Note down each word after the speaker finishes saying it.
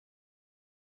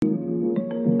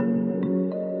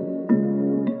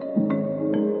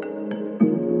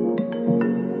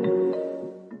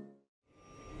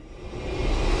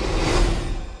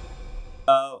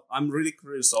I'm really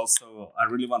curious also. I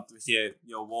really want to hear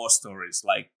your war stories,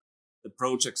 like the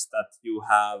projects that you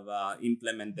have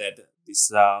implemented,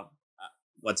 this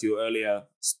what you earlier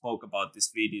spoke about, this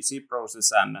VDC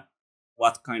process, and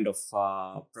what kind of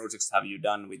projects have you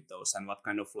done with those, and what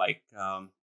kind of like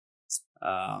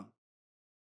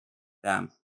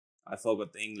damn, I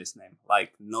forgot the English name,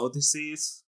 like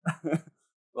notices,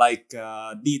 like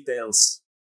details,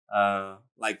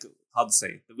 like how to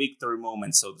say, the victory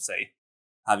moment, so to say.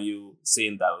 Have you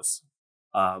seen those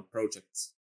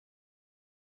projects?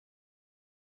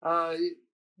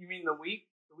 You mean the weak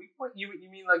point? You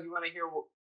mean like you want to hear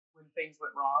when things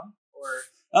went wrong, or?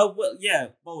 Well, yeah,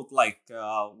 both. Like,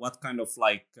 what kind of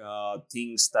like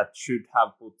things that should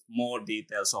have put more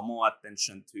details or more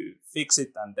attention to fix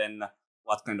it, and then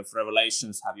what kind of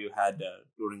revelations have you had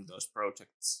during those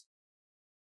projects?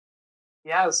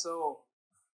 Yeah, so,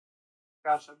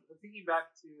 gosh, I'm thinking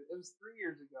back to, it was 3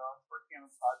 years ago. I was working on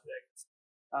a project.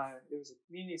 It was a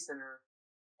community center,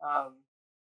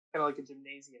 kind of like a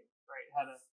gymnasium, right? It had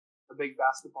a big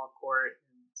basketball court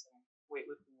and some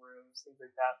weightlifting rooms, things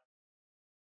like that.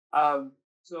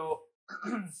 So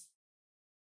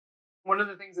one of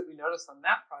the things that we noticed on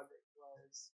that project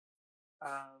was,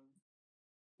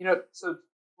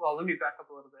 let me back up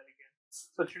a little bit again.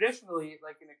 So traditionally,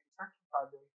 like in a construction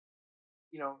project,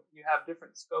 you have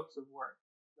different scopes of work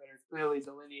that are clearly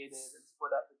delineated and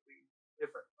split up between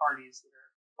different parties that are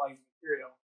supplying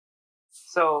material.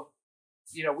 So,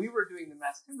 we were doing the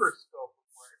mass timber scope of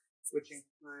work, which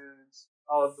includes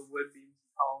all of the wood beams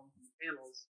and columns and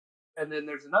panels. And then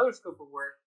there's another scope of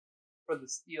work for the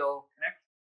steel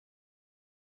connection.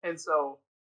 And so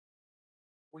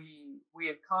we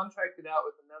had contracted out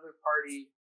with another party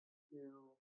to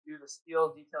do the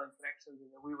steel detailing connections,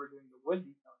 and then we were doing the wood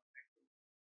detailing connections.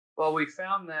 Well, we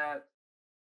found that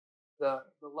the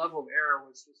level of error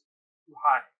was just too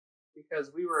high,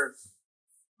 because we were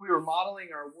modeling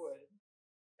our wood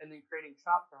and then creating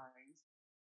shop drawings,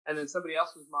 and then somebody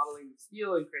else was modeling the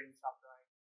steel and creating shop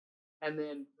drawings. And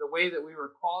then the way that we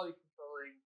were quality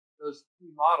controlling those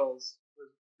two models was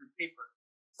through paper.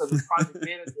 So the project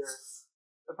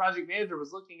manager was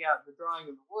looking at the drawing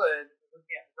of the wood, and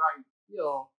looking at the drawing of the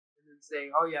steel, and then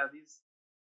saying, "Oh yeah, these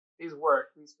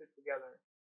work, these fit together."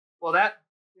 Well, that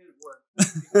didn't work,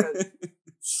 because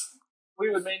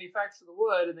we would manufacture the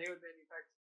wood and they would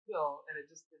manufacture the steel, and it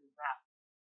just didn't match.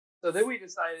 So then we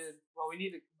decided, well, we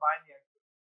need to combine the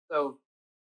activities. So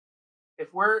if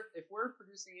we're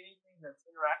producing anything that's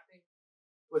interacting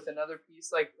with another piece,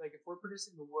 like if we're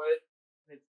producing the wood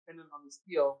and it's dependent on the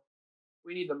steel,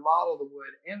 we need to model the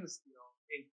wood and the steel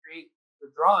and create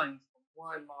the drawings from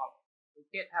one model. We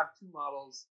can't have two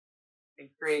models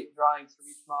and create drawings from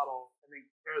each model and then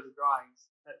compare the drawings.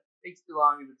 That takes too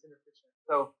long and it's inefficient.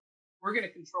 So we're going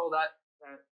to control that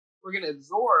we're going to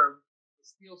absorb the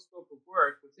steel scope of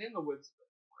work within the wood scope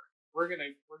of work. We're going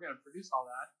to produce all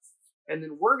that, and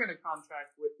then we're going to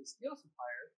contract with the steel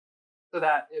supplier, so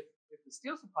that if the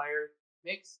steel supplier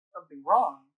makes something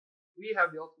wrong, we have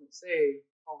the ultimate say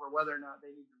over whether or not they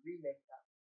need to remake that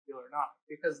steel or not.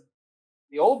 Because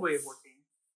the old way of working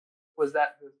was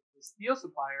that the steel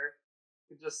supplier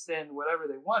could just send whatever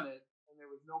they wanted, and there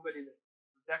was nobody that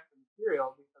could reject the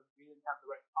material because we didn't have the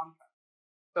right contract.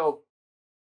 So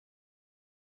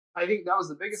I think that was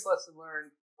the biggest lesson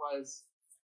learned, was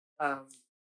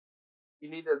you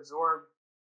need to absorb.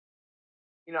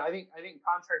 I think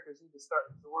contractors need to start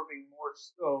absorbing more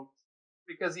scopes,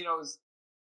 because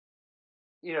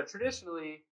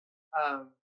traditionally,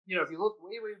 if you look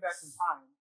way back in time,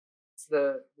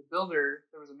 the builder,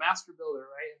 there was a master builder,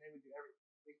 right, and they would do everything.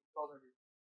 They controlled everything.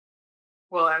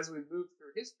 Well, as we move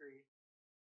through history,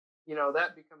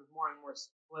 that becomes more and more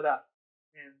split up,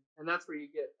 and that's where you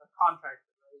get a contractor.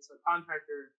 So a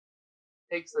contractor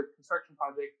takes a construction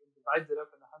project and divides it up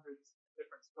into hundreds of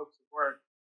different scopes of work,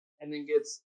 and then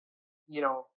gets, 50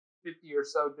 or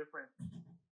so different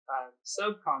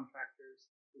subcontractors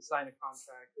to sign a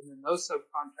contract, and then those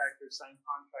subcontractors sign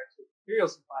contracts with material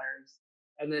suppliers,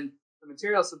 and then the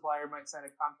material supplier might sign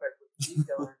a contract with the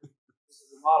detailer. This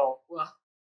is a model. Well,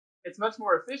 it's much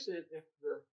more efficient if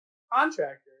the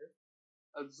contractor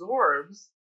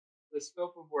absorbs the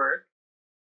scope of work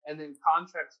and then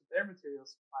contracts with their material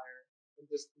supplier and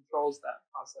just controls that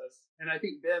process. And I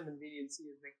think BIM and VDC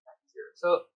is making that easier.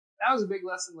 So that was a big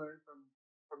lesson learned from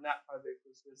that project,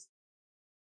 was just,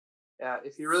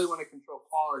 if you really want to control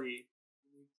quality, you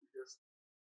need to just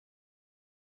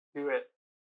do it.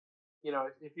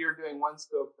 If you're doing one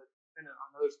scope that's dependent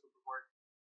on another scope of work,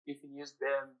 you can use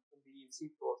BIM and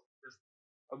VDC tools to just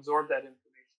absorb that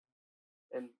information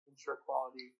and ensure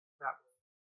quality that way.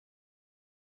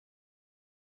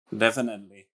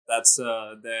 Definitely. That's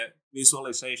the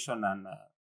visualization and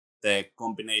the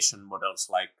combination models,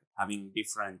 like having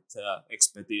different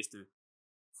expertise to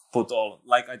put all.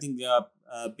 Like I think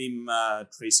BIM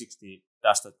 360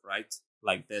 does that, right?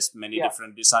 Like there's many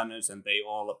different designers, and they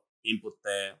all input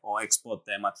their or export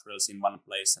their materials in one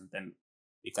place, and then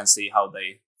you can see how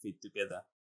they fit together.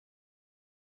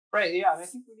 Right. Yeah, and I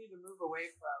think we need to move away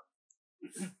from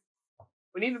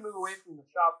the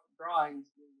shop drawings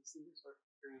being the single source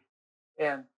of truth,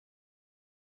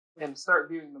 and start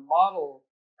viewing the model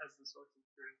as the source of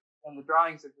truth, and the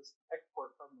drawings are just an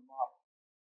export from the model,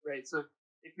 right? So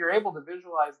if you're able to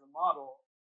visualize the model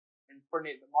and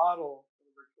coordinate the model in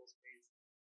a virtual space,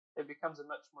 it becomes a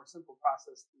much more simple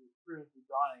process to approve the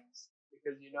drawings,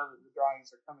 because you know that the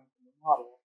drawings are coming from the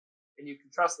model and you can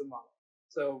trust the model.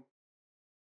 So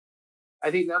I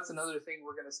think that's another thing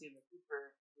we're going to see in the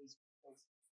future is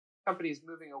companies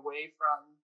moving away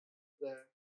from the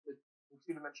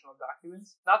two-dimensional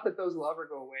documents. Not that those will ever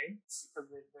go away, because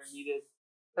they're needed.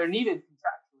 They're needed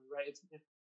contractually, right?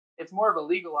 It's more of a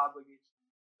legal obligation,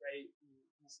 right?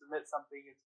 You submit something,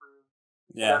 it's approved.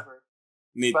 Yeah. Whatever.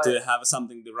 Need to have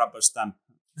something to rubber stamp.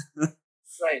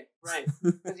 Right.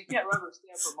 Because you can't rubber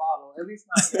stamp a model, at least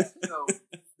not yet. So,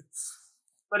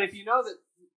 but if you know that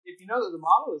the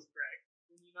model is correct,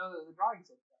 then you know that the drawings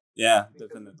are correct. Yeah, because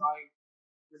definitely.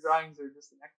 The drawings are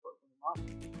just an export from the model.